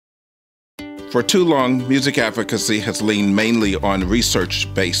For too long, music advocacy has leaned mainly on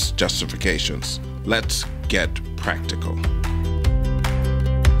research-based justifications. Let's get practical.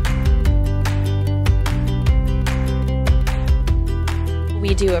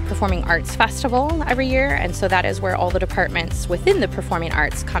 We do a performing arts festival every year, and so that is where all the departments within the performing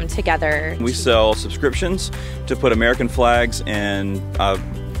arts come together. We sell subscriptions to put American flags in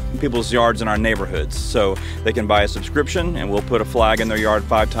people's yards in our neighborhoods. So they can buy a subscription and we'll put a flag in their yard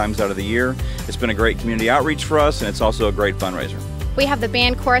 5 times out of the year. It's been a great community outreach for us, and it's also a great fundraiser. We have the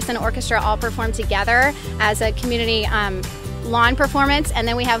band, chorus, and orchestra all perform together as a community lawn performance, and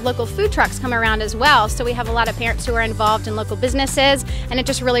then we have local food trucks come around as well. So we have a lot of parents who are involved in local businesses, and it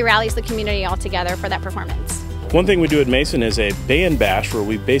just really rallies the community all together for that performance. One thing we do at Mason is a band bash, where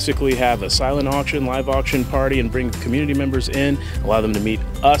we basically have a silent auction, live auction party, and bring community members in, allow them to meet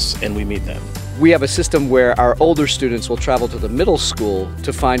us, and we meet them. We have a system where our older students will travel to the middle school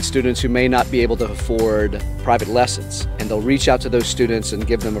to find students who may not be able to afford private lessons. And they'll reach out to those students and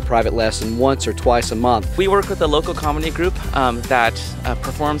give them a private lesson once or twice a month. We work with a local comedy group that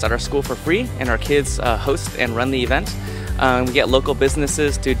performs at our school for free, and our kids host and run the event. We get local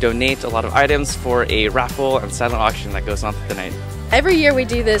businesses to donate a lot of items for a raffle and silent auction that goes on through the night. Every year we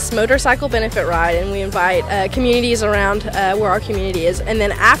do this motorcycle benefit ride, and we invite communities around where our community is, and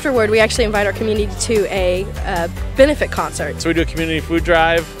then afterward we actually invite our community to a benefit concert. So we do a community food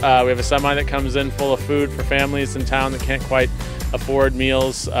drive. We have a semi that comes in full of food for families in town that can't quite afford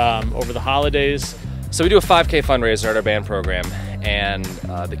meals over the holidays. So we do a 5K fundraiser at our band program, and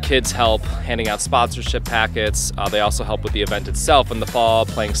the kids help handing out sponsorship packets. They also help with the event itself in the fall,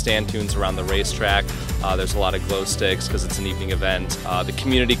 playing stand tunes around the racetrack. There's a lot of glow sticks because it's an evening event. The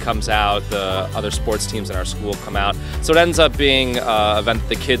community comes out, the other sports teams in our school come out. So it ends up being an event that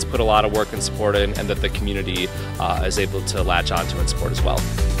the kids put a lot of work and support in, and that the community is able to latch onto and support as well.